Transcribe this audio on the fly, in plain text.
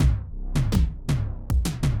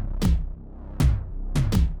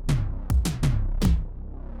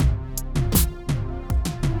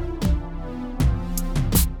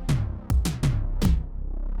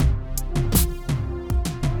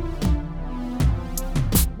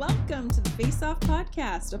Face Off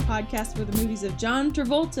Podcast, a podcast where the movies of Jon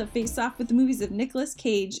Travolta face off with the movies of Nicolas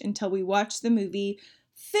Cage until we watch the movie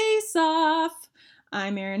Face Off.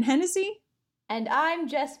 I'm Erin Hennessy. And I'm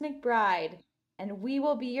Jess McBride. And we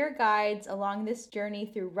will be your guides along this journey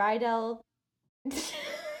through Rydell... through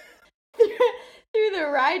the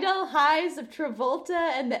Rydell highs of Travolta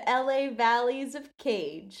and the LA valleys of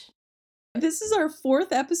Cage. This is our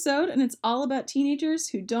 4th episode, and it's all about teenagers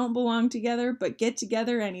who don't belong together, but get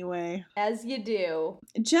together anyway. As you do.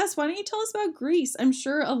 Jess, why don't you tell us about Grease? I'm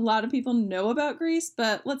sure a lot of people know about Grease,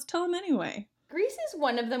 but let's tell them anyway. Grease is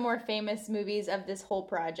one of the more famous movies of this whole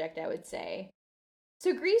project, I would say.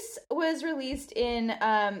 So Grease was released in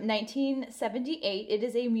 1978. It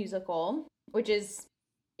is a musical, which is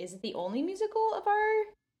it the only musical of our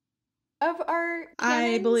canons?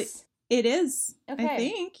 I believe it is. Okay. I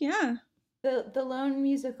think, yeah. The lone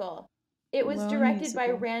musical. It was directed by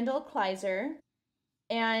Randall Kleiser,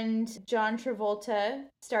 and Jon Travolta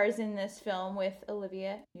stars in this film with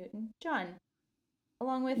Olivia Newton-John,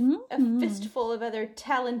 along with a fistful of other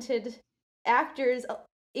talented actors,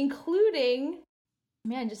 including,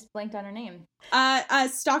 man, just blanked on her name.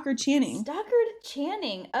 Stockard Channing. Stockard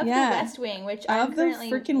Channing of The West Wing, which I'm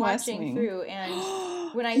currently watching through, and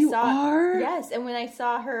when I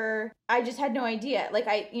saw her, I just had no idea. Like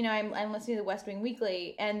I'm listening to The West Wing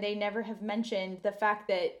weekly, and they never have mentioned the fact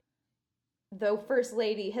that the First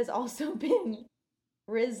Lady has also been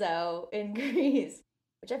Rizzo in Grease,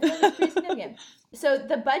 which I feel like is pretty significant. So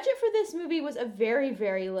the budget for this movie was a very,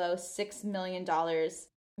 very low $6 million.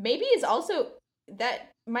 Maybe is also, that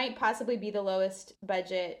might possibly be the lowest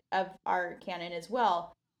budget of our canon as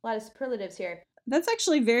well. A lot of superlatives here. That's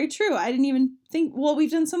actually very true. I didn't even think, well, we've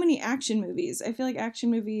done so many action movies. I feel like action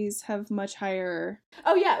movies have much higher...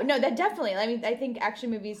 Oh, yeah. No, that definitely. I mean, I think action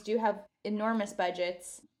movies do have enormous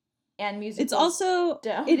budgets, and musicals It's also,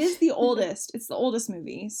 don't. It is the oldest. It's the oldest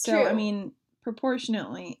movie. So, True. I mean,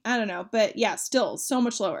 proportionately, I don't know. But yeah, still, so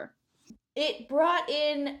much lower. It brought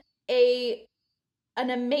in an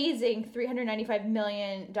amazing $395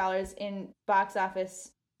 million in box office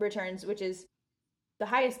returns, which is the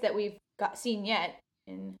highest that we've seen yet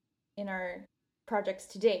in our projects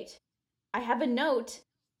to date. I have a note.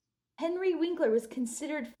 Henry Winkler was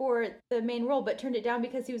considered for the main role, but turned it down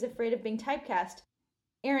because he was afraid of being typecast.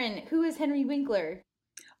 Erin, who is Henry Winkler?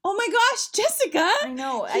 Oh my gosh, Jessica! I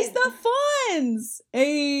know. He's the Fonz!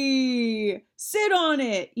 Hey, sit on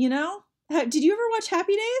it, you know? Did you ever watch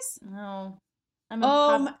Happy Days? No. I'm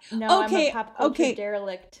a pop culture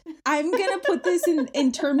derelict. I'm going to put this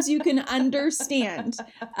in terms you can understand.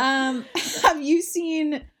 Have you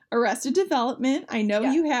seen Arrested Development? I know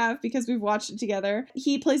you have because we've watched it together.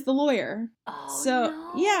 He plays the lawyer. Oh, so,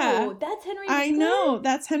 no. Yeah. That's Henry Winkler? I know.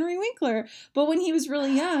 That's Henry Winkler. But when he was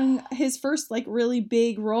really young, his first really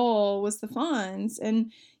big role was the Fonz,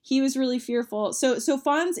 and he was really fearful. So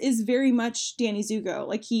Fonz is very much Danny Zuko.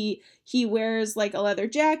 Like he wears a leather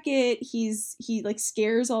jacket. He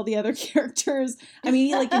scares all the other characters. I mean,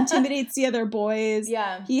 he intimidates the other boys.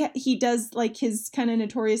 Yeah. He does his kind of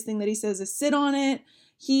notorious thing that he says is sit on it.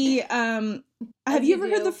 He have you ever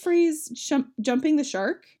heard the phrase jumping the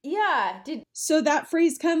shark? Yeah. So that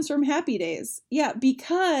phrase comes from Happy Days. Yeah,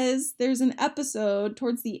 because there's an episode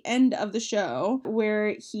towards the end of the show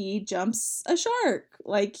where he jumps a shark,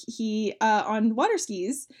 he on water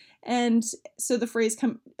skis. And so the phrase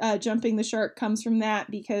jumping the shark comes from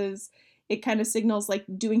that because it kind of signals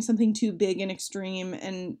doing something too big and extreme,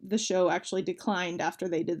 and the show actually declined after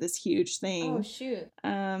they did this huge thing. Oh shoot.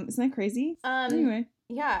 Isn't that crazy? Anyway.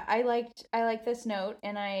 Yeah, I like this note,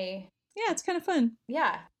 and yeah, it's kind of fun.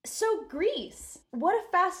 Yeah. So Grease, what a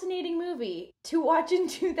fascinating movie to watch in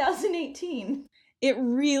 2018. It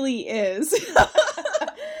really is.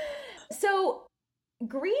 So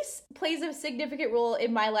Grease plays a significant role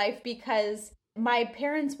in my life because my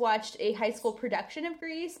parents watched a high school production of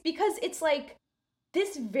Grease, because it's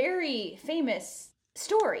this very famous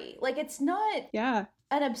story. It's not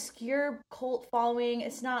an obscure cult following.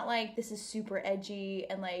 It's not this is super edgy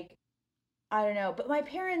and I don't know. But my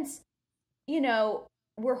parents,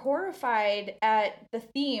 were horrified at the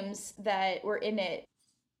themes that were in it.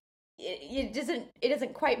 It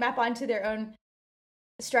doesn't quite map onto their own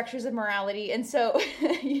structures of morality. And so,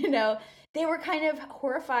 they were kind of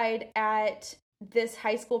horrified at this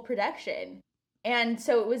high school production. And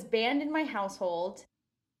so it was banned in my household.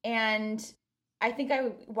 And I think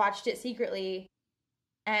I watched it secretly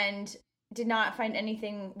and did not find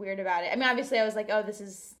anything weird about it. I mean, obviously I was oh,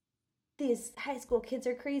 these high school kids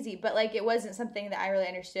are crazy. But it wasn't something that I really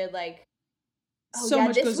understood.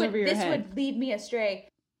 This would lead me astray.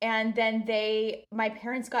 And then my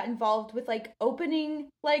parents got involved with like opening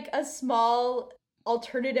like a small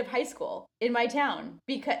alternative high school in my town,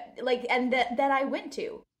 because like, and that I went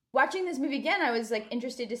to. Watching this movie again, I was like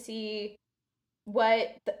interested to see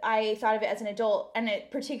what I thought of it as an adult, and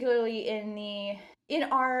it particularly in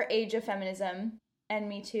our age of feminism and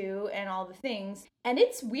Me Too and all the things. And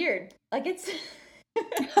it's weird. Like, it's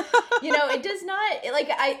it does not, like,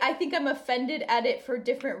 I think I'm offended at it for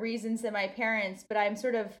different reasons than my parents, but I'm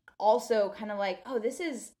sort of also kind of like, oh, this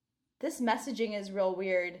messaging is real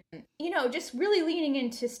weird. Just really leaning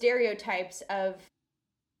into stereotypes of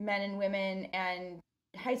men and women and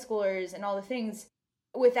high schoolers and all the things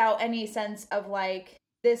without any sense of like,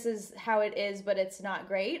 this is how it is, but it's not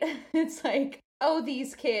great. It's like, oh,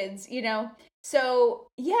 these kids, So,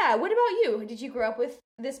 yeah, what about you? Did you grow up with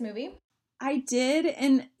this movie? I did,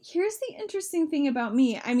 and here's the interesting thing about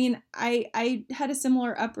me. I mean, I had a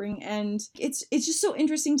similar upbringing, and it's just so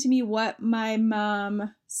interesting to me what my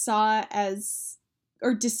mom saw as,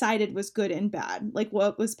 or decided was good and bad, like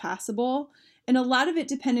what was passable. And a lot of it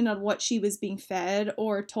depended on what she was being fed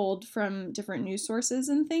or told from different news sources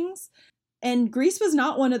and things. And Grease was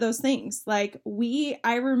not one of those things. Like,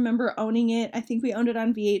 I remember owning it. I think we owned it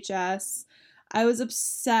on VHS. I was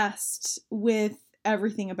obsessed with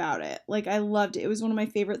everything about it. Like, I loved it. It was one of my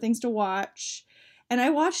favorite things to watch. And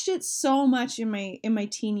I watched it so much in my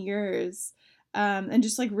teen years. And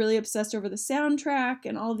just like really obsessed over the soundtrack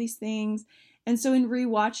and all these things. And so in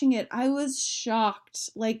rewatching it, I was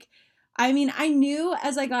shocked. Like, I mean, I knew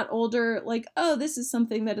as I got older, like, oh, this is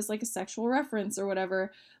something that is like a sexual reference or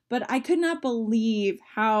whatever, but I could not believe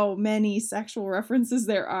how many sexual references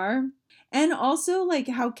there are. And also, like,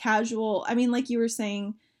 how casual, I mean, like you were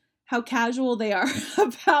saying, how casual they are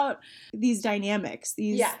about these dynamics,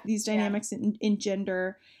 these dynamics in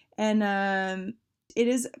gender. And it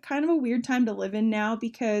is kind of a weird time to live in now,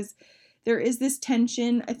 because there is this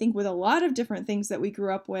tension, I think, with a lot of different things that we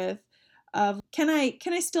grew up with, of can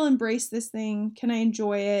I still embrace this thing? Can I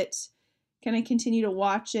enjoy it? Can I continue to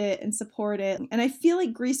watch it and support it? And I feel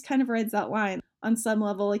like Grease kind of rides that line on some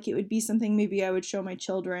level. Like, it would be something maybe I would show my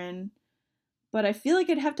children, but I feel like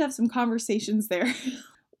I'd have to have some conversations there.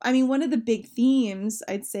 I mean, one of the big themes,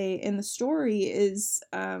 I'd say, in the story is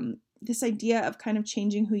this idea of kind of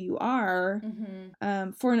changing who you are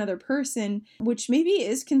for another person, which maybe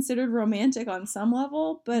is considered romantic on some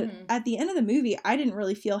level, but at the end of the movie, I didn't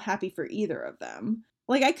really feel happy for either of them.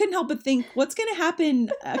 Like, I couldn't help but think, what's going to happen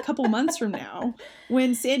a couple months from now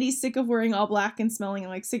when Sandy's sick of wearing all black and smelling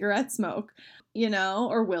like cigarette smoke,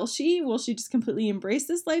 or will she? Will she just completely embrace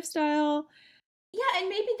this lifestyle? Yeah, and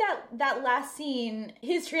maybe that last scene,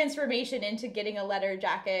 his transformation into getting a leather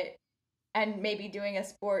jacket and maybe doing a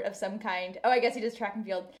sport of some kind, I guess he does track and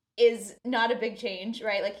field, is not a big change,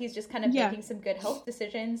 right? Like, he's just kind of making some good health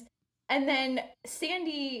decisions. And then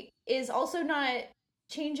Sandy is also not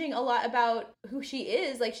changing a lot about who she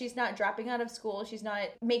is. Like, she's not dropping out of school. She's not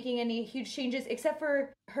making any huge changes, except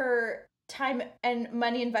for her time and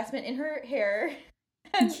money investment in her hair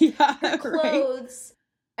and her clothes. Right.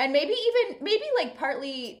 And maybe like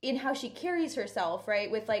partly in how she carries herself, right?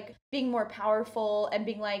 With like being more powerful and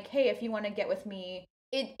being like, hey, if you want to get with me,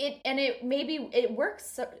 it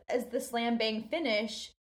works as the slam bang finish.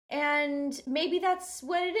 And maybe that's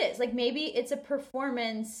what it is. Like, maybe it's a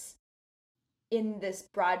performance in this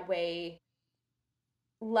Broadway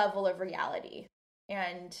level of reality.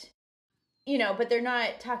 And, but they're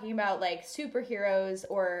not talking about like superheroes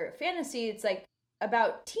or fantasy. It's like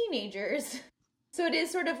about teenagers. So it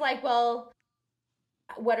is sort of like, well,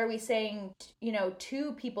 what are we saying,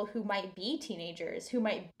 to people who might be teenagers, who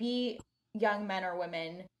might be young men or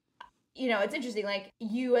women? It's interesting, like,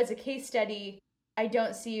 you as a case study, I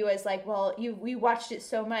don't see you as like, well, we watched it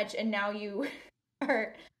so much and now you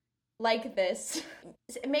are like this.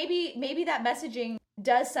 Maybe that messaging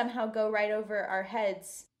does somehow go right over our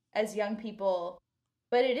heads as young people,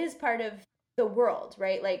 but it is part of the world,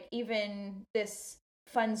 right? Like, even this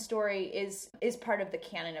fun story is part of the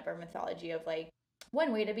canon of our mythology of like,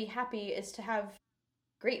 one way to be happy is to have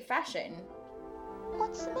great fashion.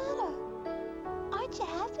 What's the matter? Aren't you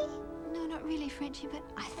happy? No, not really, Frenchie, but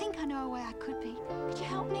I think I know a way I could be. Could you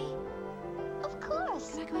help me? Of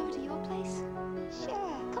course. Can I come over to your place?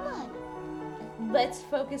 Sure, come on. Let's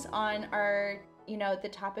focus on our, the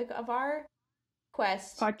topic of our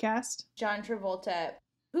podcast, Jon Travolta,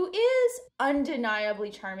 who is undeniably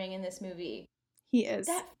charming in this movie. He is.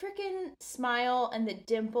 That freaking smile and the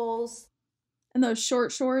dimples. And those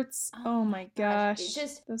short shorts. Oh my gosh.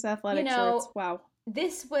 Just, those athletic shorts. Wow.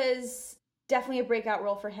 This was definitely a breakout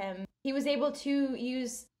role for him. He was able to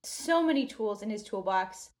use so many tools in his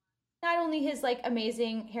toolbox not only his like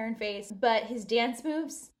amazing hair and face, but his dance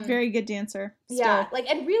moves. Very good dancer. Still. Yeah, like,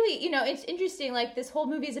 and really, it's interesting, like, this whole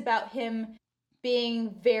movie is about him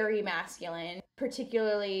being very masculine,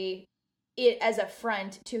 particularly it as a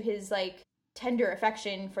front to his like tender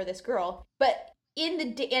affection for this girl. But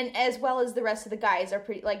and as well as the rest of the guys are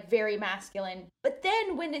pretty like very masculine. But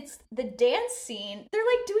then when it's the dance scene, they're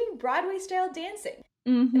like doing Broadway style dancing.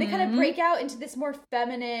 Mm-hmm. And they kind of break out into this more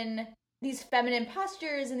feminine, these feminine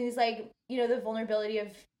postures and these like, the vulnerability of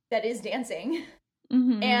that is dancing.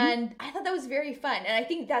 Mm-hmm. And I thought that was very fun. And I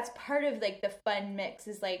think that's part of like the fun mix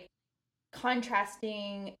is like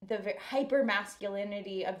contrasting the hyper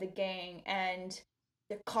masculinity of the gang and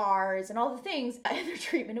the cars and all the things and their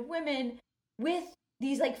treatment of women with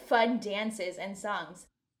these like fun dances and songs.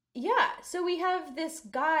 Yeah, so we have this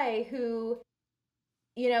guy who,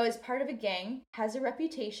 is part of a gang, has a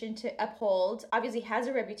reputation to uphold, obviously has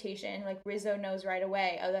a reputation, like Rizzo knows right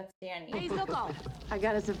away, oh, that's Danny. Hey, I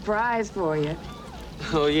got a surprise for you.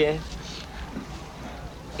 Oh, yeah?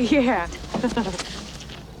 Yeah.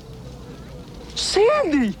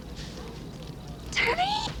 Sandy!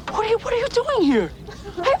 Danny? What are you doing here?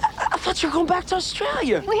 I thought you were going back to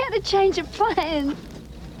Australia. We had a change of plans.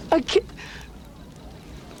 I can't...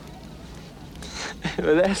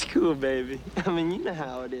 Well, that's cool, baby. I mean, you know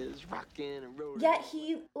how it is, rocking and rolling. Yet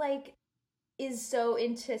he, like, is so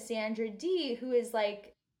into Sandra Dee, who is,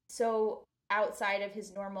 like, so outside of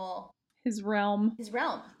his normal... His realm.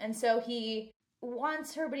 And so he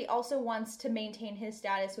wants her, but he also wants to maintain his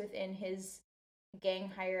status within his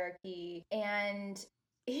gang hierarchy. And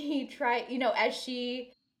he as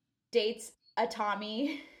she dates a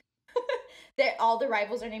Tommy, that all the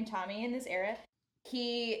rivals are named Tommy in this era,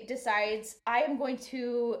 he decides, I am going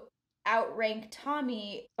to outrank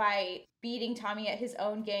Tommy by beating Tommy at his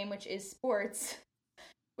own game, which is sports,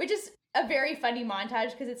 which is a very funny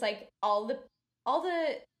montage because it's like all the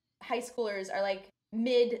high schoolers are like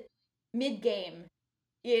mid game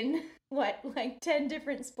in 10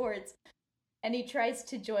 different sports, and he tries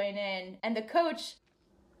to join in, and the coach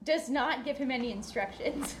does not give him any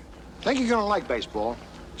instructions. I think you're gonna like baseball.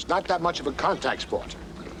 It's not that much of a contact sport.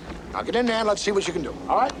 Now get in there and let's see what you can do,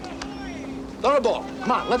 all right? Throw the ball.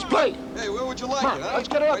 Come on, let's play. Hey, where would you like Come on, it, huh? let's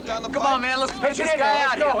get it up. Right down the Come pipe? on, man, let's pitch this get in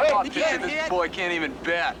guy there, out let's go. here. Hey, Oh, he man, can't this hit. boy can't even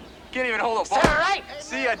bat. Can't even hold a ball. All right.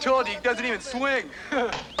 See, I told you, he doesn't even swing.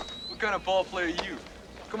 What kind of ball player are you?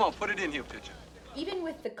 Come on, put it in here, pitcher. Even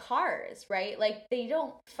with the cars, right? Like, they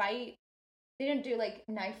don't fight. They don't do, like,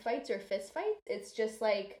 knife fights or fist fights. It's just,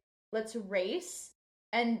 like, let's race,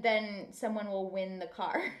 and then someone will win the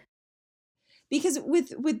car. Because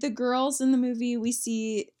with the girls in the movie, we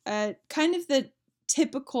see kind of the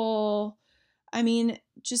typical,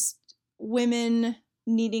 just women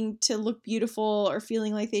needing to look beautiful or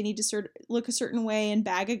feeling like they need to look a certain way and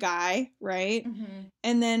bag a guy, right? Mm-hmm.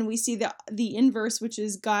 And then we see the inverse, which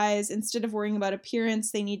is guys, instead of worrying about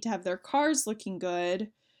appearance, they need to have their cars looking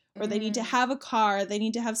good, or they need to have a car, they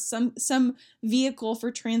need to have some vehicle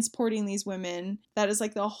for transporting these women. That is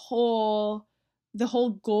like the whole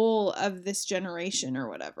goal of this generation or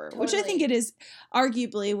whatever. Totally. Which I think it is.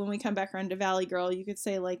 Arguably, when we come back around to Valley Girl, you could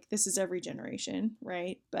say like this is every generation,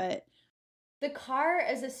 right? But the car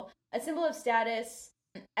is a symbol of status,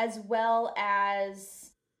 as well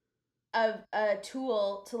as a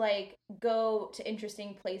tool to like go to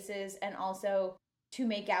interesting places and also to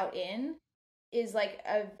make out in, is like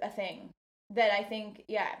a thing that I think,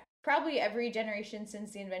 probably every generation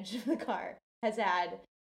since the invention of the car has had.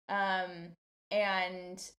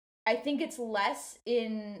 And I think it's less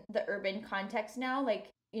in the urban context now. Like,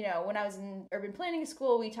 when I was in urban planning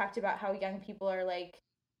school, we talked about how young people are like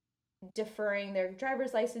deferring their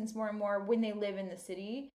driver's license more and more when they live in the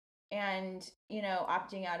city and,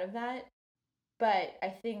 opting out of that. But I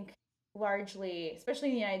think largely, especially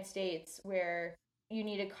in the United States, where you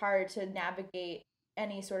need a car to navigate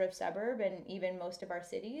any sort of suburb and even most of our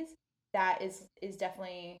cities, that is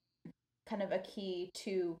definitely kind of a key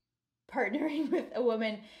to partnering with a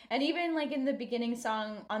woman. And even like in the beginning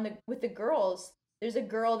song with the girls, there's a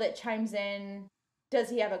girl that chimes in, does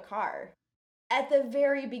he have a car? At the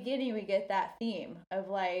very beginning, we get that theme of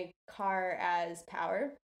like car as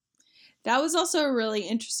power. That was also really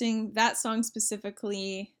interesting. That song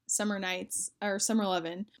specifically, Summer Nights or Summer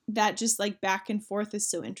Lovin', that just like back and forth is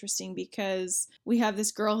so interesting because we have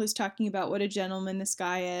this girl who's talking about what a gentleman this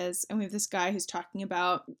guy is, and we have this guy who's talking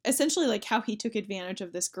about essentially like how he took advantage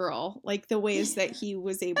of this girl, like the ways that he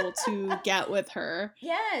was able to get with her.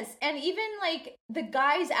 Yes, and even like the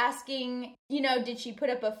guy's asking, did she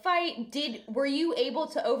put up a fight? Were you able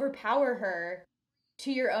to overpower her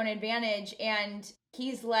to your own advantage? And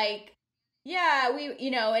he's like, Yeah,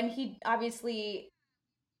 and he obviously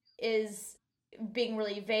is being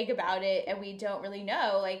really vague about it, and we don't really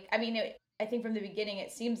know. Like, I mean, I think from the beginning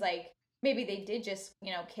it seems like maybe they did just,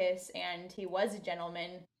 kiss and he was a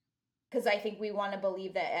gentleman, because I think we want to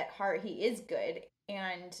believe that at heart he is good,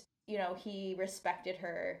 and, he respected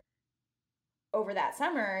her over that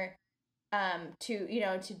summer,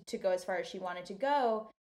 to go as far as she wanted to go.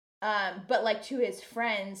 But like to his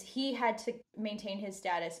friends, he had to maintain his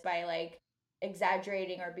status by like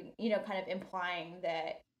exaggerating or kind of implying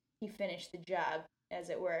that he finished the job, as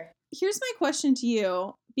it were. Here's my question to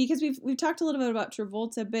you, because we've talked a little bit about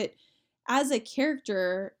Travolta, but as a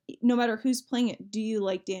character, no matter who's playing it, do you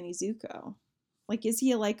like Danny Zuko? Like, is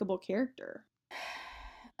he a likable character?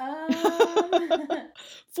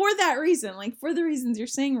 For that reason, like for the reasons you're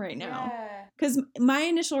saying right now. Because my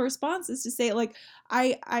initial response is to say, like,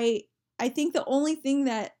 I think the only thing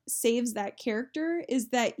that saves that character is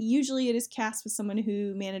that usually it is cast with someone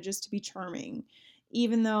who manages to be charming,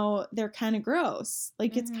 even though they're kind of gross.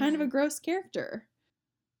 Like, it's kind of a gross character.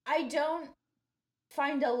 I don't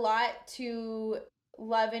find a lot to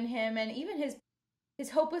love in him, and even his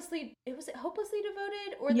hopelessly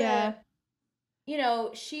devoted, or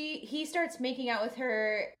he starts making out with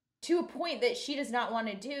her to a point that she does not want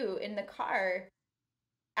to do in the car,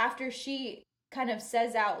 after she kind of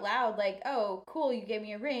says out loud, like, oh, cool, you gave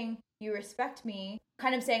me a ring, you respect me,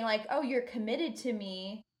 kind of saying like, oh, you're committed to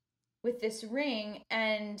me with this ring,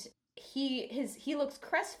 and he looks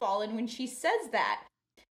crestfallen when she says that.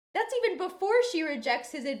 That's even before she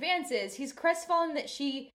rejects his advances. He's crestfallen that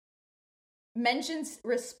she mentions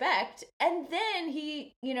respect, and then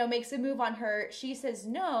he, makes a move on her. She says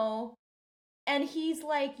no, and he's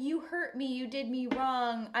like, you hurt me, you did me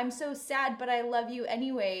wrong, I'm so sad, but I love you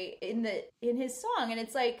anyway, in his song. And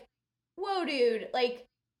it's like, whoa, dude, like,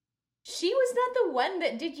 she was not the one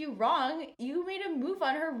that did you wrong. You made a move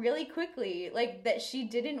on her really quickly, like, that she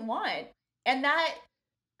didn't want. And that,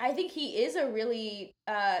 I think he is a really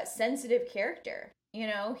sensitive character.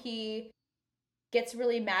 He gets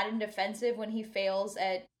really mad and defensive when he fails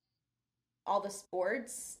at all the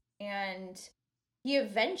sports, and he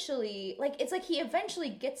eventually, he eventually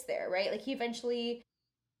gets there, right? Like, he eventually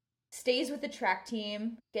stays with the track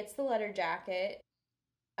team, gets the letter jacket.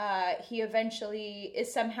 He eventually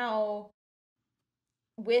is somehow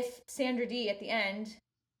with Sandra Dee at the end.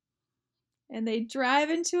 And they drive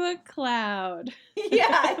into a cloud.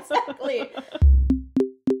 Yeah, exactly.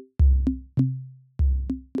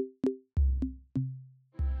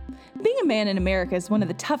 Being a man in America is one of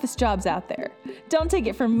the toughest jobs out there. Don't take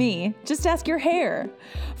it from me, just ask your hair.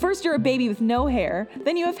 First you're a baby with no hair,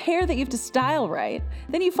 then you have hair that you have to style right,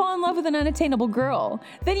 then you fall in love with an unattainable girl,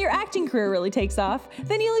 then your acting career really takes off,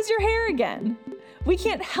 then you lose your hair again. We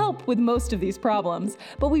can't help with most of these problems,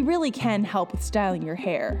 but we really can help with styling your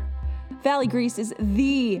hair. Valley Grease is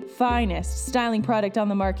the finest styling product on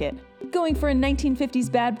the market. Going for a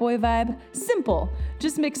 1950s bad boy vibe? Simple.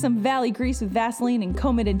 Just mix some Valley Grease with Vaseline and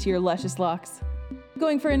comb it into your luscious locks.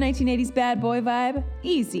 Going for a 1980s bad boy vibe?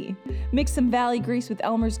 Easy. Mix some Valley Grease with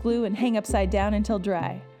Elmer's glue and hang upside down until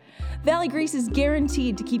dry. Valley Grease is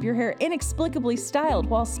guaranteed to keep your hair inexplicably styled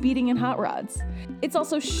while speeding in hot rods. It's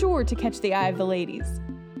also sure to catch the eye of the ladies.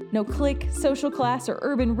 No clique, social class, or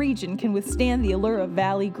urban region can withstand the allure of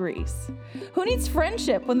Valley Grease. Who needs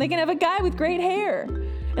friendship when they can have a guy with great hair?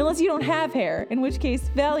 Unless you don't have hair, in which case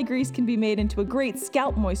Valley Grease can be made into a great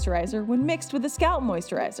scalp moisturizer when mixed with a scalp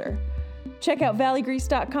moisturizer. Check out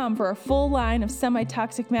valleygrease.com for a full line of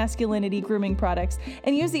semi-toxic masculinity grooming products,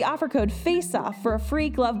 and use the offer code FACEOFF for a free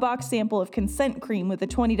glove box sample of Consent Cream with a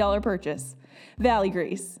 $20 purchase. Valley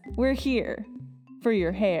Grease, we're here for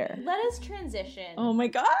your hair. Let us transition. Oh my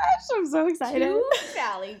gosh, I'm so excited. To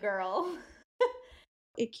Valley Girl.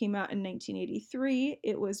 It came out in 1983.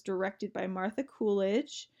 It was directed by Martha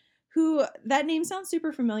Coolidge, who, that name sounds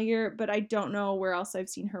super familiar, but I don't know where else I've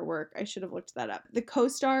seen her work. I should have looked that up. The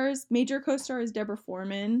major co-star is Deborah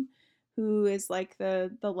Foreman, who is like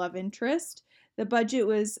the love interest. The budget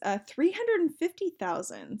was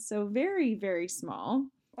 $350,000, so very, very small.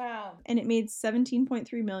 Wow. And it made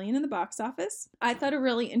 $17.3 million in the box office. I thought a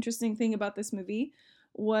really interesting thing about this movie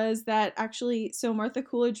was that actually, so Martha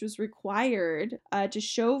Coolidge was required to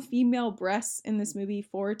show female breasts in this movie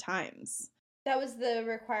 4 times. That was the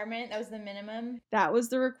requirement? That was the minimum? That was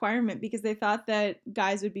the requirement because they thought that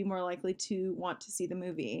guys would be more likely to want to see the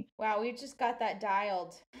movie. Wow, we just got that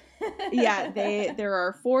dialed. Yeah, there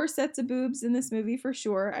are 4 sets of boobs in this movie for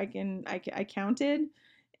sure. I counted.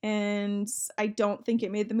 and I don't think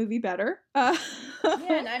it made the movie better. Yeah,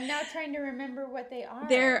 and I'm now trying to remember what they are.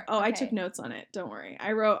 I Okay. took notes on it. Don't worry.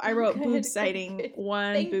 I wrote Good, boob good, sighting good.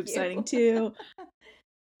 1, Thank boob you. sighting 2.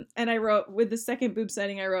 And I wrote, with the second boob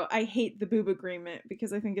sighting, I wrote, I hate the boob agreement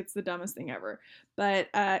because I think it's the dumbest thing ever. But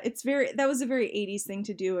that was a very 80s thing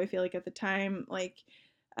to do, I feel like, at the time. Like,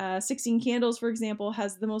 16 Candles, for example,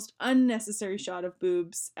 has the most unnecessary shot of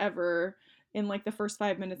boobs ever in like the first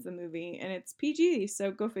 5 minutes of the movie, and it's PG,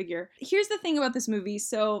 so go figure. Here's the thing about this movie.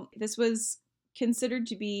 So this was considered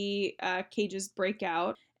to be Cage's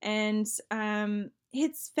breakout, and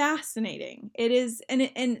it's fascinating. It is,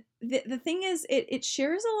 and the thing is, it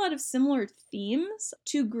shares a lot of similar themes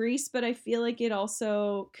to Grease, but I feel like it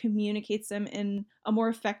also communicates them in a more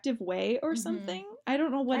effective way or something. I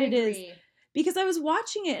don't know what it is. Because I was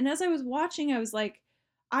watching it, and as I was watching, I was like,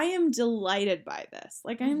 I am delighted by this.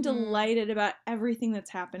 Like, I am delighted about everything that's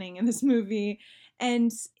happening in this movie.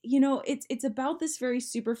 And, it's about this very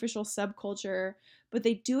superficial subculture, but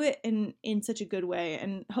they do it in such a good way.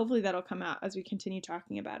 And hopefully that'll come out as we continue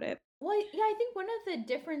talking about it. Well, yeah, I think one of the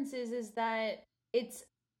differences is that it's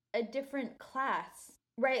a different class,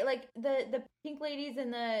 right? Like the Pink Ladies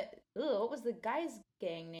and what was the guy's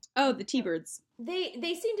gang name? Oh, the T-Birds. They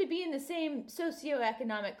seem to be in the same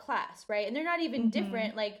socioeconomic class, right? And they're not even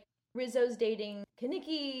different. Like, Rizzo's dating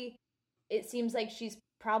Kaniki. It seems like she's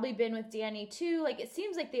probably been with Danny too. Like, it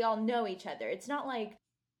seems like they all know each other. It's not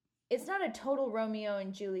a total Romeo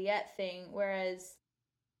and Juliet thing, whereas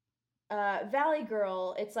Valley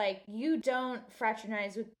Girl, it's like, you don't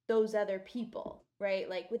fraternize with those other people, right?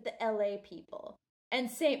 Like, with the LA people. And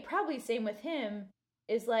probably same with him.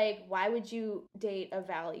 Is like, why would you date a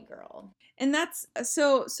Valley Girl? And that's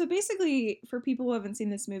so basically, for people who haven't seen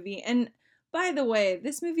this movie, and by the way,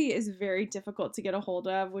 this movie is very difficult to get a hold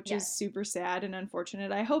of, which is super sad and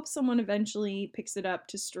unfortunate. I hope someone eventually picks it up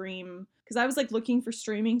to stream, because I was like looking for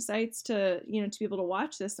streaming sites to be able to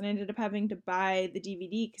watch this, and I ended up having to buy the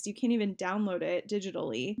DVD because you can't even download it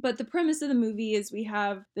digitally. But the premise of the movie is we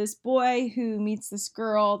have this boy who meets this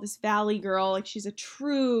girl, this Valley Girl, like she's a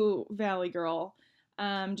true Valley Girl.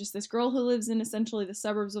 Just this girl who lives in essentially the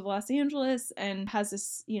suburbs of Los Angeles and has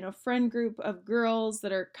this, friend group of girls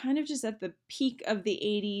that are kind of just at the peak of the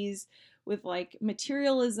 80s with like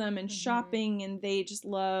materialism and shopping, and they just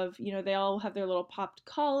love, they all have their little popped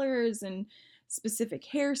collars and specific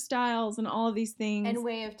hairstyles and all of these things. And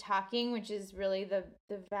way of talking, which is really the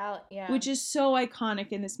which is so iconic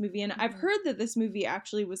in this movie. And I've heard that this movie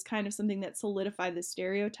actually was kind of something that solidified the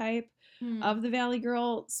stereotype of the Valley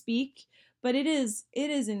Girl speak. But it is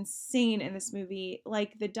insane in this movie.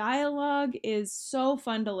 Like, the dialogue is so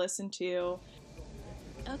fun to listen to.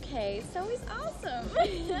 Okay, so he's awesome. Hi,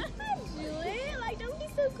 Julie. Like, don't be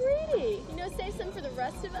so greedy. Save some for the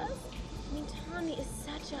rest of us. I mean, Tommy is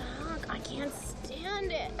such a hunk. I can't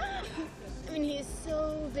stand it. I mean, he is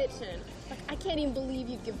so bitchin'. Like, I can't even believe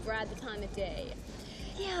you'd give Brad the time of day.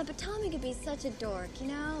 Yeah, but Tommy could be such a dork,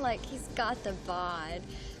 Like, he's got the bod,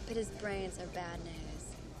 but his brains are bad news.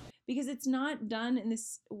 Because it's not done in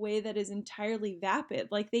this way that is entirely vapid.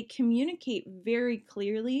 Like, they communicate very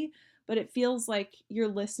clearly, but it feels like you're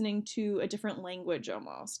listening to a different language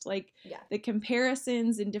almost. Like, the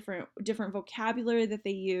comparisons and different vocabulary that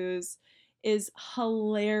they use is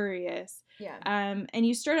hilarious. Yeah. And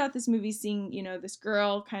you start out this movie seeing, this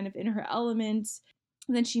girl kind of in her element,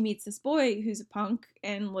 and then she meets this boy who's a punk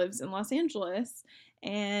and lives in Los Angeles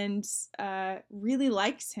and really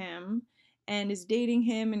likes him and is dating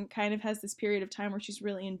him and kind of has this period of time where she's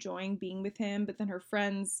really enjoying being with him, but then her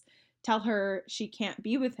friends tell her she can't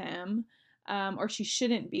be with him, or she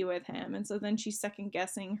shouldn't be with him. And so then she's second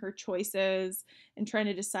guessing her choices and trying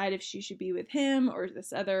to decide if she should be with him or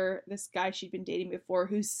this guy she'd been dating before,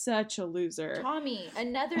 who's such a loser. Tommy,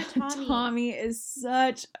 another Tommy. Tommy is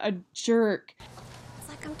such a jerk. It's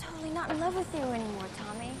like I'm totally not in love with you anymore,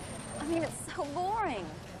 Tommy. I mean, it's so boring.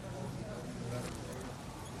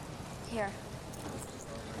 Here.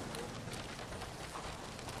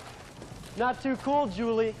 Not too cool,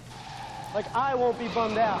 Julie. Like, I won't be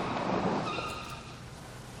bummed out.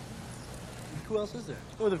 Who else is there?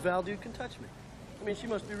 Oh, the Val dude can touch me. I mean, she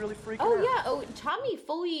must be really freaking out. Oh, yeah. Oh, Tommy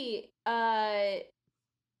fully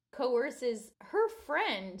coerces her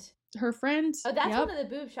friend. Her friend? Oh, that's one of the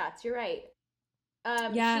boob shots. You're right.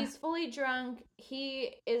 She's fully drunk.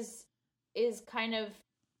 He is kind of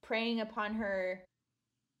preying upon her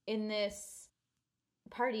in this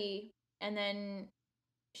party, and then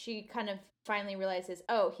she kind of finally realizes,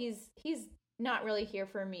 oh, he's not really here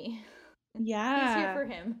for me. Yeah. He's here for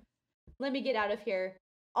him. Let me get out of here.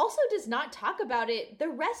 Also does not talk about it the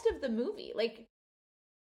rest of the movie. Like,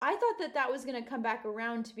 I thought that was going to come back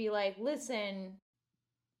around to be like, listen,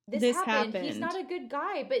 this happened. He's not a good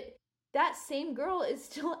guy, but that same girl is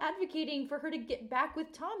still advocating for her to get back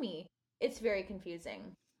with Tommy. It's very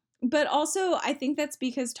confusing. But also, I think that's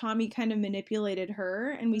because Tommy kind of manipulated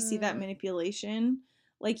her, and we see that manipulation.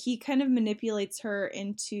 Like, he kind of manipulates her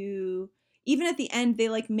into... Even at the end, they,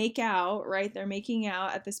 like, make out, right? They're making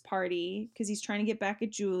out at this party because he's trying to get back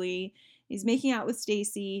at Julie. He's making out with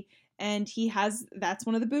Stacy, and that's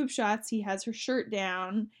one of the boob shots. He has her shirt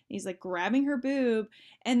down. And he's, like, grabbing her boob.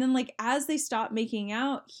 And then, like, as they stop making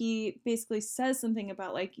out, he basically says something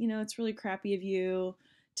about, like, it's really crappy of you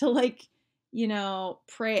to, like...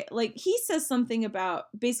 pray, like he says something about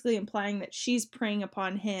basically implying that she's preying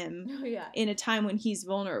upon him in a time when he's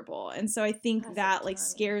vulnerable. And so I think that like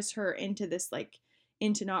scares her into this, like,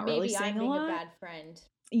 into not Maybe really saying I'm being a lot. A bad friend.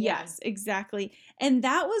 Yes, exactly. And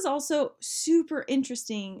that was also super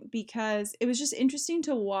interesting because it was just interesting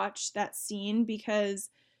to watch that scene because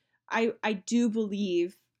I do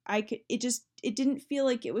believe it didn't feel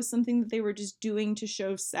like it was something that they were just doing to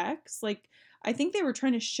show sex. Like, I think they were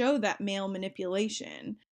trying to show that male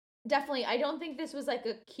manipulation. Definitely. I don't think this was like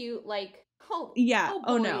a cute, like, oh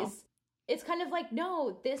boys. No. It's kind of like,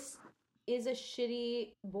 no, this is a shitty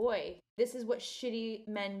boy. This is what shitty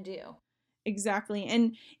men do. Exactly.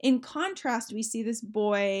 And in contrast, we see this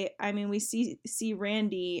boy, I mean, we see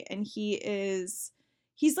Randy, and he's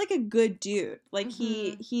like a good dude. Like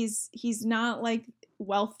he's not like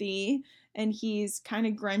wealthy, and he's kind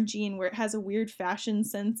of grungy and where it has a weird fashion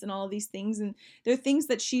sense and all of these things. And there are things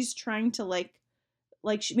that she's trying to like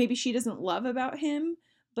maybe she doesn't love about him,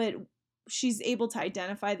 but she's able to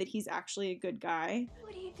identify that he's actually a good guy.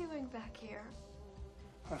 What are you doing back here?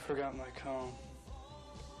 I forgot my comb.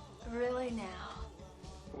 Really now?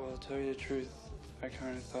 Well, to tell you the truth, I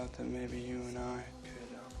kind of thought that maybe you and I could,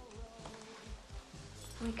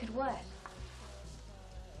 We could what?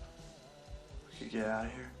 we could get out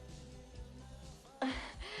of here.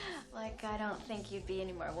 Like, I don't think you'd be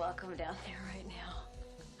any more welcome down there right now.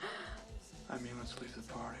 I mean, let's leave the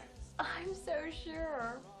party. I'm so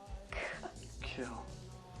sure. Kill.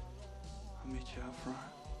 I'll meet you out front.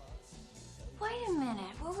 Wait a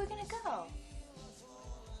minute, where are we gonna go?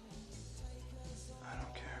 I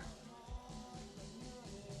don't care.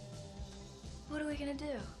 What are we gonna do?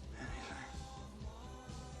 Anything.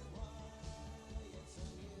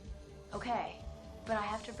 Okay, but I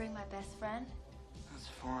have to bring my best friend? That's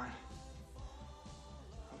fine.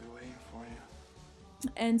 I'll be waiting for you.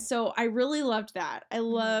 And so I really loved that. I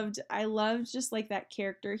loved just like that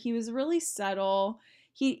character. He was really subtle.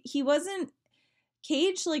 He wasn't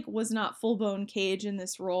Cage, like, was not full-blown Cage in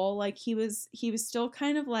this role. Like he was still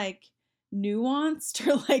kind of like nuanced,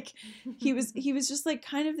 or like he was just like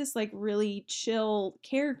kind of this like really chill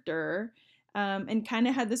character. And kind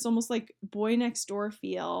of had this almost like boy next door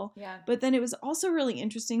feel. Yeah. But then it was also really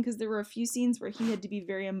interesting because there were a few scenes where he had to be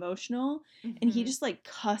very emotional, and he just like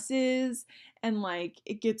cusses and like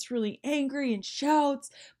it gets really angry and shouts.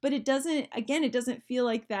 But it doesn't feel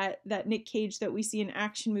like that Nick Cage that we see in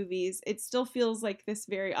action movies. It still feels like this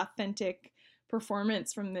very authentic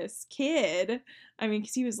performance from this kid. I mean,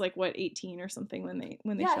 because he was like 18 or something when they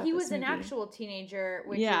shot Yeah, he this was an movie. actual teenager,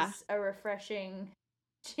 which is a refreshing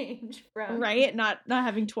change from not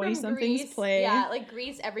having 20-somethings play. Yeah, like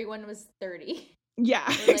Grease, everyone was 30. Yeah,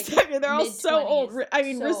 like exactly. They're all so old. I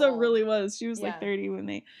mean, so Rizzo old. really was. She was like 30 when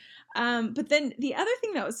they. But then the other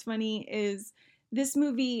thing that was funny is this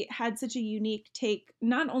movie had such a unique take,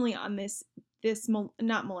 not only on this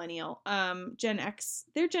not millennial, Gen X.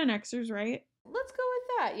 They're Gen Xers, right? Let's go with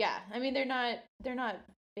that. Yeah, I mean they're not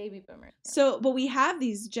baby boomers. So, but we have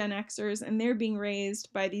these Gen Xers, and they're being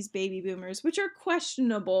raised by these baby boomers, which are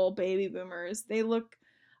questionable baby boomers. They look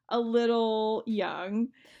a little young.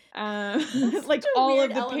 Like all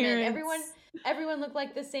of the parents. Everyone looked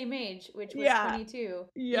like the same age, which was 22.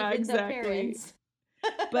 Yeah, even exactly. The parents.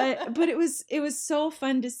 but it was so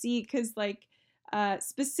fun to see because like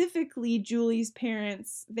specifically Julie's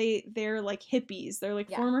parents, they're like hippies. They're like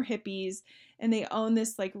former hippies, and they own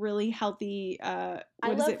this like really healthy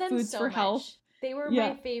Foods so for much. Health. They were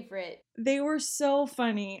my favorite. They were so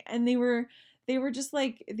funny, and they were just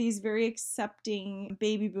like these very accepting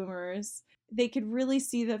baby boomers. They could really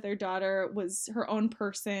see that their daughter was her own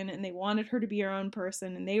person, and they wanted her to be her own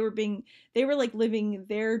person, and they were like living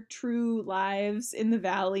their true lives in the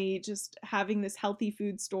valley, just having this healthy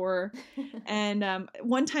food store. And at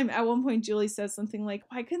one point Julie says something like,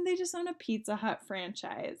 why couldn't they just own a Pizza Hut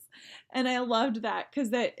franchise? And I loved that because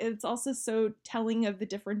that it's also so telling of the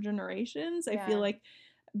different generations. I feel like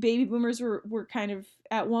baby boomers were kind of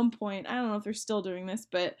at one point, I don't know if they're still doing this,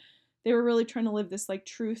 but they were really trying to live this like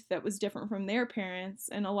truth that was different from their parents,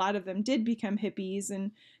 and a lot of them did become hippies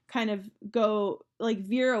and kind of go like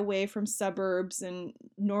veer away from suburbs and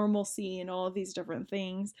normalcy and all of these different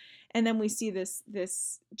things. And then we see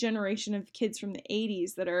this generation of kids from the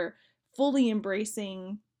 80s that are fully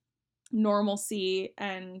embracing normalcy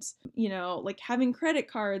and, you know, like having credit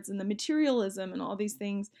cards and the materialism and all these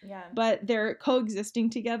things. Yeah. But they're coexisting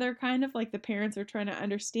together, kind of like the parents are trying to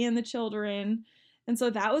understand the children. And so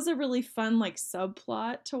that was a really fun like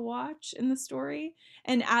subplot to watch in the story.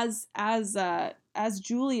 And as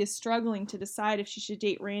Julie is struggling to decide if she should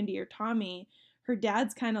date Randy or Tommy, her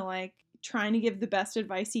dad's kind of like trying to give the best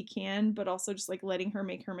advice he can, but also just like letting her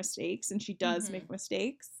make her mistakes, and she does make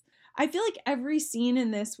mistakes. I feel like every scene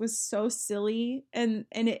in this was so silly, and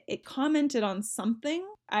it commented on something.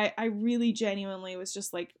 I really genuinely was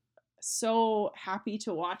just like so happy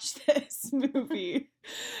to watch this movie.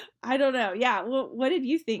 I don't know. Yeah. Well, what did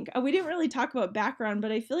you think? We didn't really talk about background,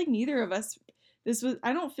 but I feel like neither of us,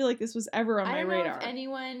 I don't feel like this was ever on my radar. I don't know if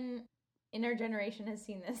anyone in our generation has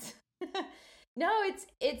seen this. No,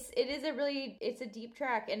 it's a deep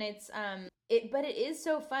track, and but it is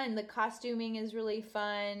so fun. The costuming is really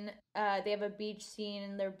fun. They have a beach scene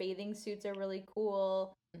and their bathing suits are really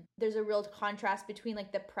cool. There's a real contrast between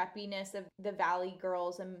like the preppiness of the Valley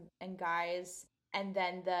girls and guys, and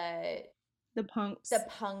then the punks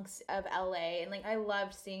of LA. And like I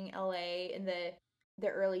loved seeing LA in the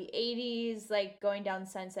early 80s, like going down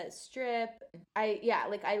Sunset Strip. I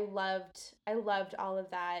loved all of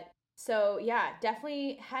that. So yeah,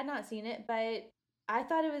 definitely had not seen it, but I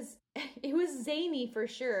thought it was zany for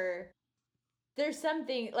sure. There's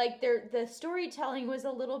something like the storytelling was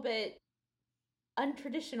a little bit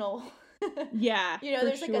untraditional. Yeah. You know,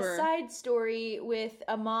 there's like a side story with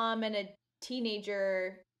a mom and a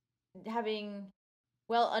teenager having,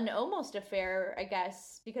 well, an almost affair, I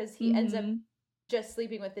guess, because he ends up just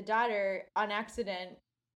sleeping with the daughter on accident,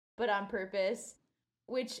 but on purpose.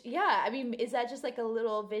 Which, yeah, I mean, is that just like a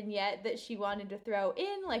little vignette that she wanted to throw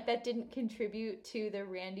in? Like, that didn't contribute to the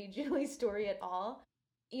Randy Julie story at all.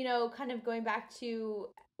 You know, kind of going back to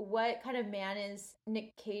what kind of man is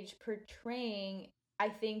Nick Cage portraying, I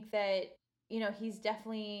think that, you know, he's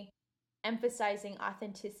definitely emphasizing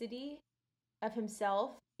authenticity of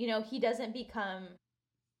himself. You know, he doesn't become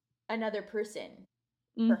another person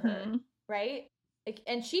for her, right? Like,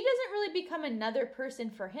 and she doesn't really become another person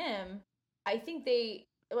for him. I think they,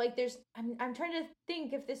 like, I'm trying to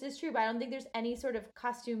think if this is true, but I don't think there's any sort of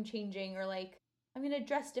costume changing or like, I'm going to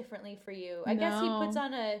dress differently for you. I guess he puts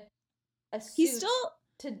on a suit.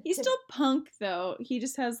 He's still punk though. He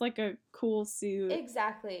just has like a cool suit.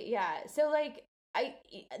 Exactly. Yeah. So like, I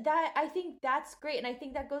think that's great. And I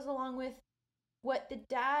think that goes along with what the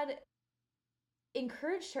dad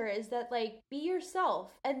encouraged her, is that like, be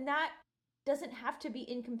yourself. And that doesn't have to be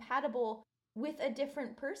incompatible with a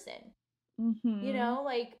different person. You know,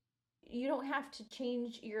 like, you don't have to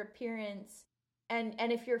change your appearance, and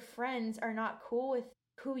if your friends are not cool with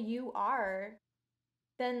who you are,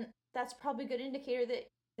 then that's probably a good indicator that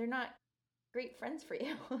they're not great friends for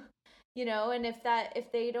you. You know, and if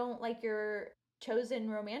they don't like your chosen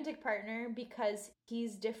romantic partner because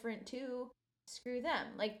he's different too, screw them.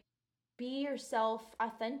 Like, be yourself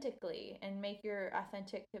authentically and make your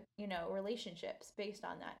authentic, you know, relationships based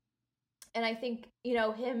on that. And I think, you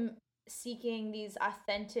know, him seeking these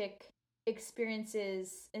authentic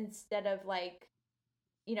experiences instead of like,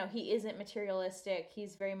 you know, he isn't materialistic,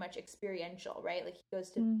 he's very much experiential, right? Like, he goes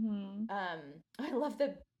to I love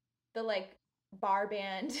the like bar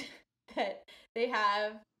band that they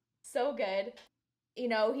have, so good. You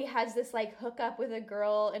know, he has this like hookup with a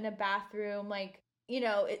girl in a bathroom, like, you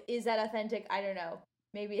know, is that authentic? I don't know,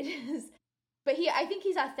 maybe it is, but I think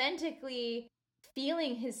he's authentically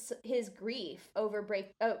feeling his grief over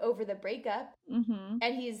the breakup,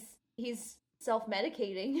 and he's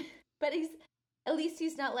self-medicating, but at least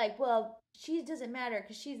he's not like, well, she doesn't matter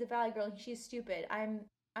because she's a Valley girl and she's stupid,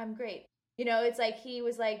 I'm great. You know, it's like he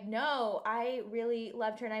was like, no, I really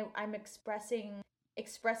loved her, and I'm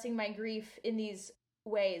expressing my grief in these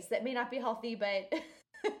ways that may not be healthy, but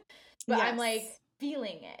yes. I'm like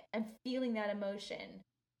feeling it, I'm feeling that emotion,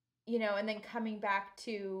 you know, and then coming back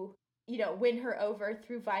to, you know, win her over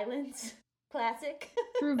through violence. Classic.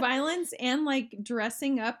 Through violence and like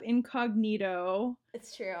dressing up incognito.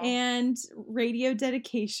 It's true. And radio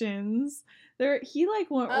dedications. He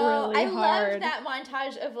like went really hard. I loved that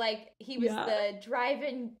montage of like, he was the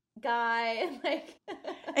driving guy, and like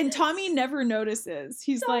and Tommy never notices.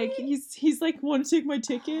 He's like, he's like, want to take my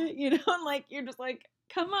ticket? You know, and like, you're just like,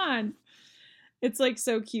 come on. It's like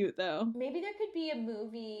so cute though. Maybe there could be a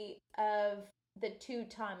movie of the two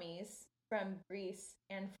Tommies from Grease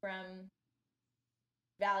and from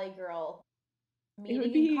Valley Girl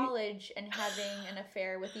meeting in college and having an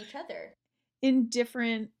affair with each other. In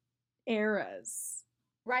different eras.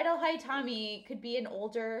 Rydell High Tommy could be an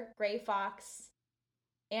older gray fox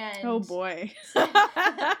and oh boy.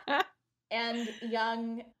 and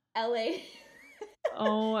young LA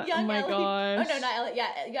oh young my LA, gosh. oh no, not LA,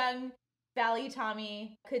 yeah, young Valley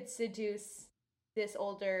Tommy could seduce this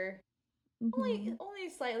older only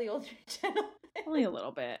slightly older gentleman. Only a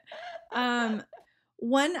little bit.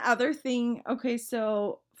 One other thing, okay,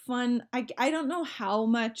 so fun, I don't know how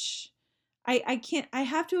much I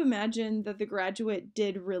have to imagine that The Graduate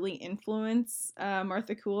did really influence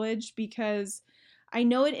Martha Coolidge, because I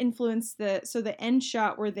know it influenced the end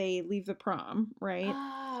shot where they leave the prom, right?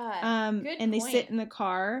 Good and they point. sit in the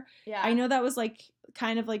car. Yeah. I know that was like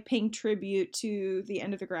kind of like paying tribute to the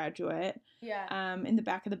end of The Graduate. Yeah. In the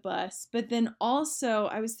back of the bus. But then also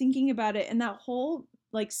I was thinking about it, and that whole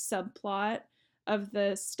like subplot of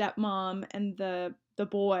the stepmom and the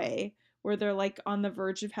boy, where they're like on the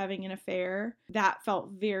verge of having an affair, that felt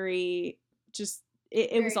very just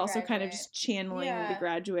it was also kind of just channeling The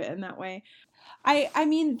Graduate in that way. I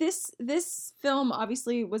mean this film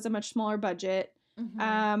obviously was a much smaller budget.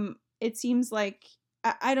 Mm-hmm. It seems like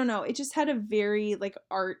I don't know, it just had a very like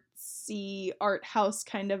artsy art house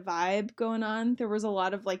kind of vibe going on. There was a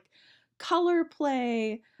lot of like color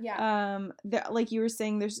play. Yeah. Like you were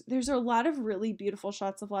saying, there's a lot of really beautiful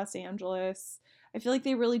shots of Los Angeles. I feel like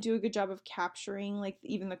they really do a good job of capturing like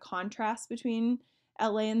even the contrast between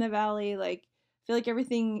LA and the Valley. Like I feel like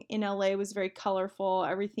everything in LA was very colorful.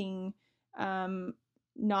 Everything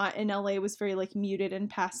not in LA was very like muted and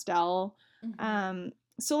pastel. Mm-hmm.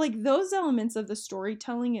 So like those elements of the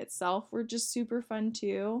storytelling itself were just super fun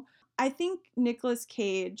too. I think Nicolas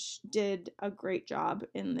Cage did a great job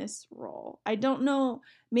in this role. I don't know,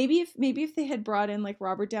 maybe if they had brought in like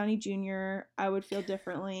Robert Downey Jr., I would feel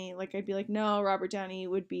differently. Like I'd be like, no, Robert Downey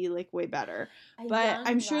would be like way better. But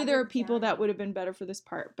I'm sure there are people that would have been better for this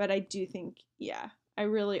part. But I do think, yeah, I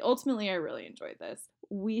really enjoyed this.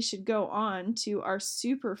 We should go on to our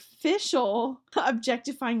superficial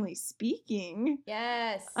objectifyingly speaking.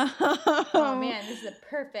 Yes. Oh man, this is the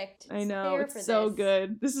perfect. I know, it's so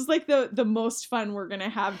good. This is like the most fun we're gonna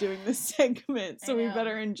have doing this segment, so we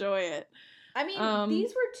better enjoy it. I mean, these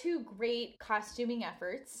were two great costuming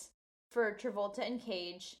efforts for Travolta and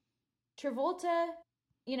Cage. Travolta,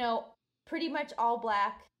 you know, pretty much all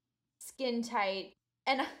black, skin tight,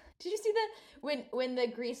 and did you see that when the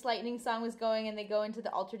Grease Lightning song was going and they go into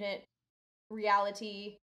the alternate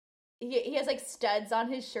reality, he has like studs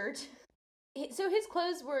on his shirt. So his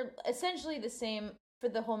clothes were essentially the same for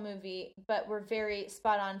the whole movie, but were very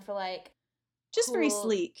spot on for like just cool, very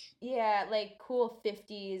sleek. Yeah, like cool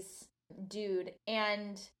 50s dude,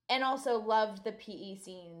 and also loved the PE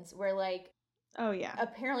scenes where like, oh yeah,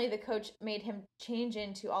 apparently the coach made him change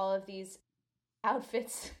into all of these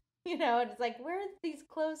outfits. You know, and it's like, where are these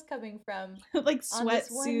clothes coming from? Like on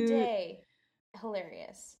this sweatsuit. One day.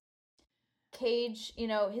 Hilarious. Cage, you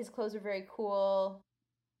know, his clothes were very cool.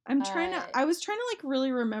 I was trying to like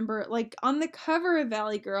really remember, like on the cover of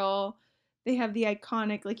Valley Girl, they have the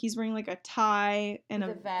iconic, like he's wearing like a tie and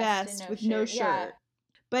a vest with no shirt. Yeah.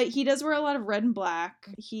 But he does wear a lot of red and black.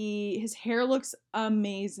 His hair looks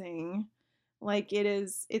amazing. Like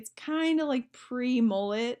it's kind of like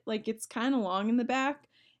pre-mullet, like it's kind of long in the back.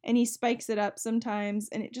 And he spikes it up sometimes,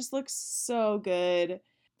 and it just looks so good.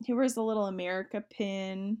 He wears a little America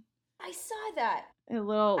pin. I saw that. A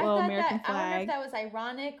little American flag. I don't know if that was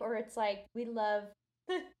ironic or it's like, we love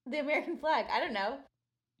the American flag. I don't know.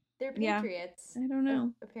 They're patriots. Yeah, I don't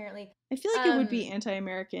know. Apparently. I feel like it would be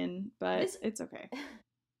anti-American, but it's okay.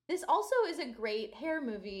 This also is a great hair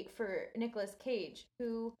movie for Nicolas Cage,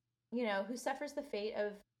 who suffers the fate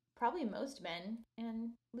of probably most men and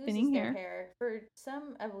loses their hair for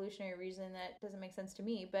some evolutionary reason that doesn't make sense to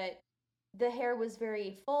me. But the hair was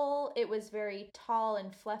very full. It was very tall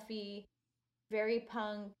and fluffy, very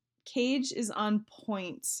punk. Cage is on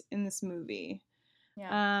point in this movie.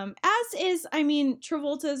 Yeah. As is, I mean,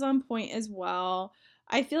 Travolta is on point as well.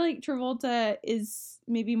 I feel like Travolta is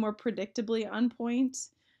maybe more predictably on point,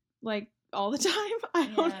 like all the time.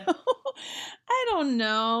 I don't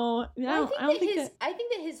know. I think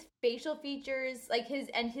that his facial features, like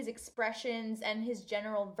his expressions and his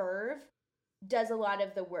general verve, does a lot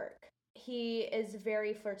of the work. He is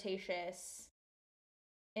very flirtatious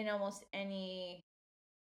in almost any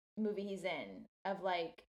movie he's in, of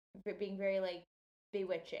like being very like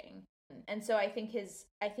bewitching. And so I think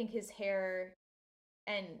his hair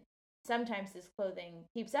and sometimes his clothing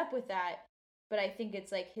keeps up with that. but I think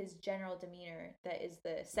it's like his general demeanor that is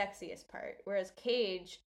the sexiest part. Whereas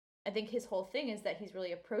Cage, I think his whole thing is that he's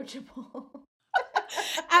really approachable.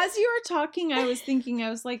 As you were talking, I was thinking, I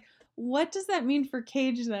was like, what does that mean for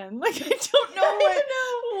Cage then? Like, I don't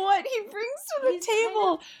know what he brings to the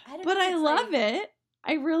table, but I love it.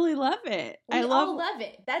 I really love it. We all love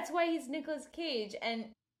it. That's why he's Nicolas Cage. And,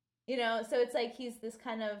 you know, so it's like he's this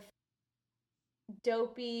kind of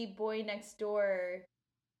dopey boy next door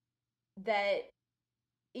that,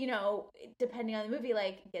 you know, depending on the movie,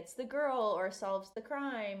 like gets the girl or solves the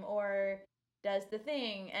crime or does the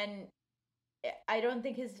thing. And I don't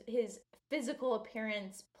think his physical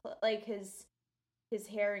appearance, like his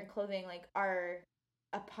hair and clothing, like are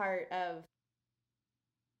a part of,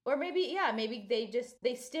 or maybe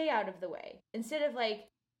they stay out of the way instead of like,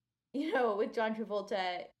 you know, with John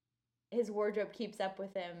Travolta, his wardrobe keeps up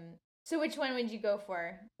with him. So which one would you go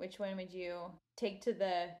for? Which one would you take to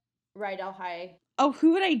the Rydell High? Oh,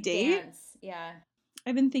 who would I date? Dance? Yeah.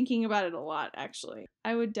 I've been thinking about it a lot, actually.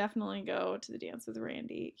 I would definitely go to the dance with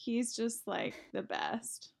Randy. He's just like the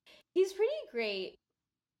best. He's pretty great.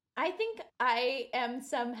 I think I am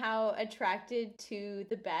somehow attracted to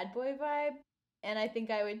the bad boy vibe, and I think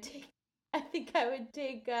I would take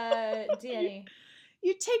Danny.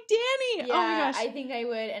 You take Danny? Yeah, oh my gosh. I think I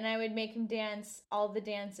would, and I would make him dance all the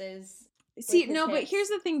dances. See, no, but here's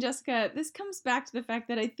the thing, Jessica. This comes back to the fact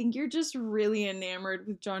that I think you're just really enamored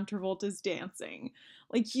with John Travolta's dancing.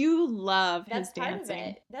 Like, you love his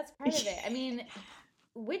dancing. That's part of it. I mean,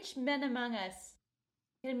 which men among us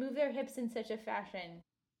can move their hips in such a fashion?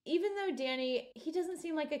 Even though Danny, he doesn't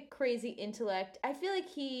seem like a crazy intellect, I feel like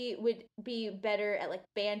he would be better at like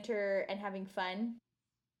banter and having fun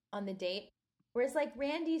on the date. Whereas like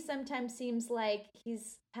Randy sometimes seems like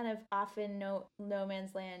he's kind of off in no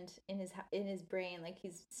man's land in his brain, like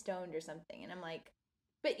he's stoned or something. And I'm like,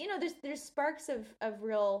 but you know, there's sparks of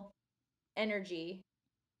real energy.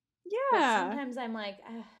 Yeah. But sometimes I'm like,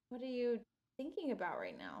 what are you thinking about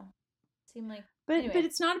right now? Seem like, but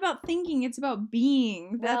it's not about thinking; it's about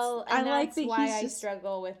being. That's why I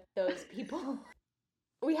struggle with those people.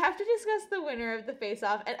 We have to discuss the winner of the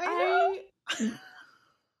face-off, and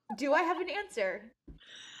do I have an answer?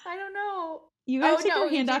 I don't know. You gotta take your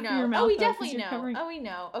hand off your mouth. Oh, we definitely know. Oh, we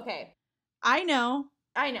know. Okay. I know.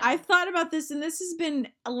 I've thought about this, and this has been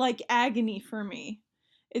like agony for me.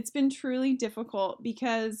 It's been truly difficult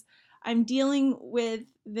because I'm dealing with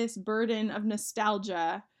this burden of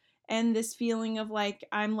nostalgia and this feeling of like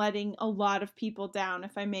I'm letting a lot of people down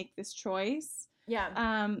if I make this choice.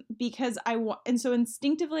 Yeah. Because so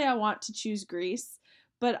instinctively I want to choose Grease.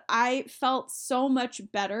 But I felt so much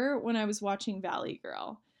better when I was watching Valley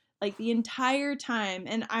Girl, like the entire time.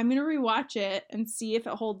 And I'm gonna rewatch it and see if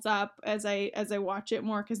it holds up as I watch it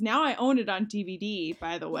more. Because now I own it on DVD,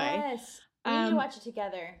 by the way. Yes, we need to watch it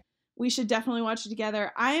together. We should definitely watch it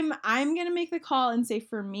together. I'm gonna make the call and say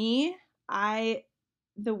for me,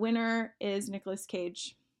 the winner is Nicolas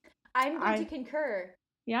Cage. I'm going to concur.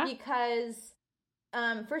 Yeah. Because,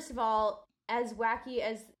 first of all, as wacky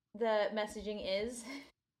as the messaging is.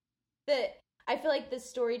 I feel like the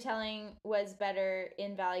storytelling was better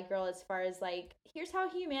in Valley Girl as far as like, here's how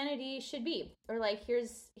humanity should be, or like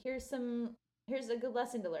here's a good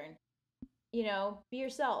lesson to learn. You know, be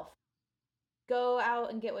yourself. Go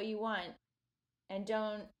out and get what you want, and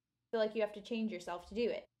don't feel like you have to change yourself to do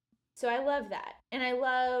it. So I love that, and I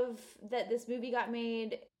love that this movie got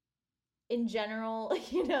made. In general,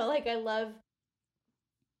 you know, like I love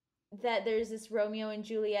that there's this Romeo and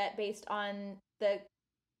Juliet based on the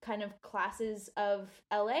kind of classes of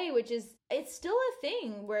LA, which is, it's still a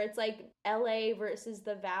thing where it's like LA versus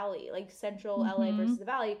the Valley, like central LA versus the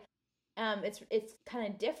Valley. It's kind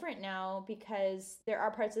of different now because there are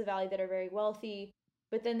parts of the Valley that are very wealthy,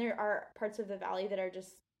 but then there are parts of the Valley that are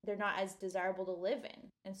just, they're not as desirable to live in.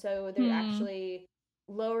 And so they're actually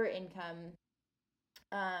lower income.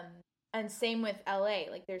 And same with LA,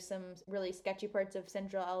 like there's some really sketchy parts of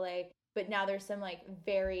central LA, but now there's some like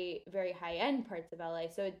very, very high-end parts of LA.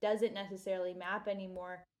 So it doesn't necessarily map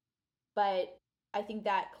anymore. But I think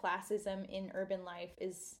that classism in urban life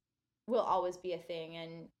will always be a thing.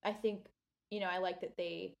 And I think, you know, I like that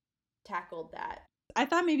they tackled that. I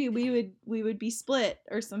thought maybe we would be split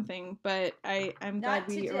or something, but I'm glad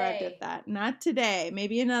we arrived at that. Not today.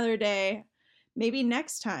 Maybe another day. Maybe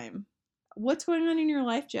next time. What's going on in your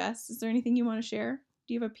life, Jess? Is there anything you want to share?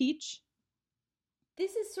 Do you have a peach?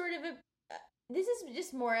 This is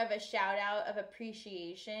just more of a shout out of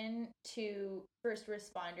appreciation to first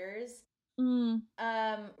responders.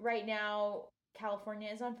 Right now, California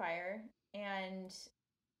is on fire, and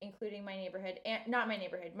including my neighborhood, and not my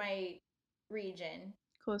neighborhood, my region.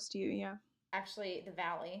 Close to you, yeah. actually the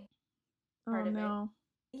Valley part of no.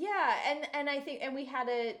 it. Yeah, and I think we had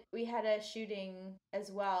a shooting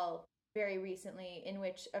as well very recently in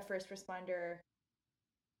which a first responder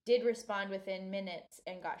did respond within minutes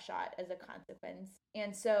and got shot as a consequence.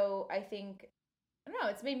 And so I think, I don't know,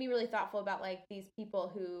 it's made me really thoughtful about like these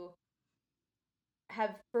people who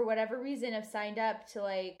have, for whatever reason, have signed up to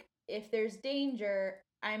like, if there's danger,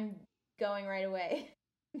 I'm going right away.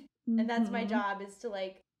 And that's my job, is to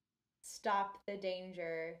like stop the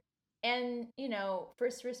danger. And, you know,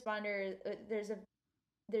 first responders, there's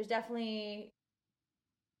definitely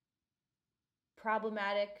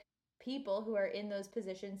problematic people who are in those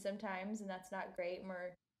positions sometimes, and that's not great, and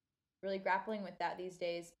we're really grappling with that these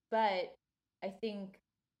days. But I think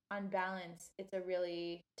on balance, it's a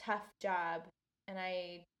really tough job, and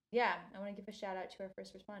I want to give a shout out to our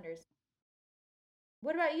first responders.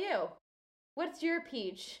 What about you? What's your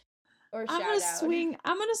peach or shout out?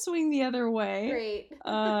 I'm gonna swing the other way. Great.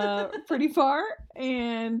 Pretty far,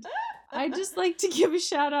 and I just like to give a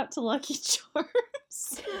shout out to Lucky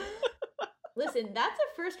Charms. Listen, that's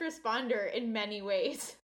a first responder in many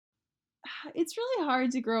ways. It's really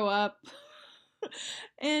hard to grow up,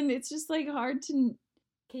 and it's just like hard to.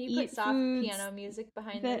 Can you put soft piano music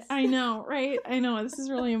behind this? I know, right? I know, this is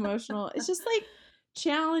really emotional. It's just like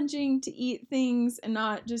challenging to eat things and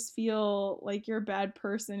not just feel like you're a bad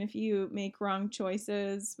person if you make wrong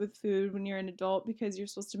choices with food when you're an adult, because you're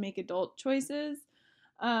supposed to make adult choices.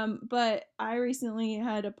 But I recently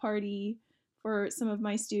had a party for some of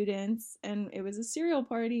my students, and it was a cereal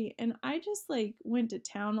party, and I just like went to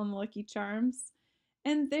town on the Lucky Charms,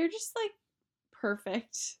 and they're just like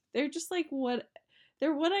perfect. They're just like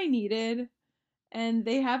they're what I needed, and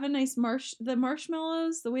they have a nice the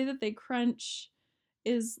marshmallows, the way that they crunch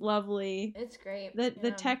is lovely. It's great.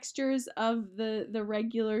 The textures of the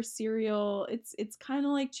regular cereal, it's kind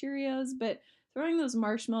of like Cheerios, but throwing those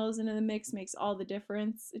marshmallows into the mix makes all the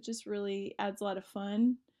difference. It just really adds a lot of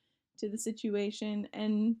fun to the situation,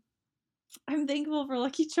 and I'm thankful for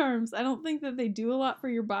Lucky Charms. I don't think that they do a lot for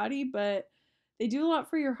your body, but they do a lot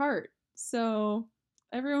for your heart. So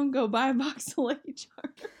everyone go buy a box of Lucky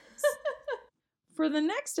Charms. For the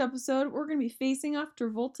next episode, we're going to be facing off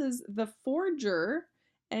Travolta's The Forger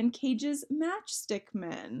and Cage's Matchstick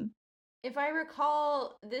Men. If I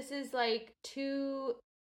recall, this is like two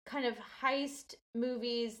kind of heist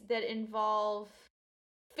movies that involve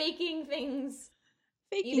faking things.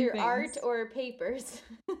 Either art or papers.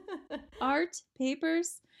 Art,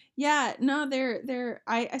 papers? Yeah, no,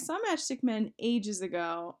 I saw Matchstick Men ages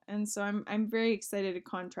ago, and so I'm very excited to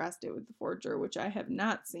contrast it with The Forger, which I have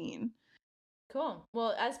not seen. Cool.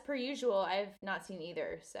 Well, as per usual, I've not seen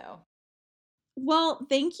either, so. Well,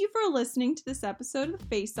 thank you for listening to this episode of the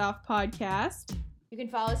Face Off Podcast. You can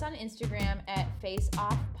follow us on Instagram at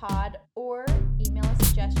faceoffpod or email us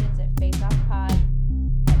suggestions at faceoffpod@gmail.com.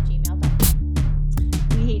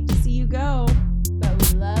 We hate to see you go, but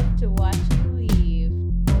we love to watch you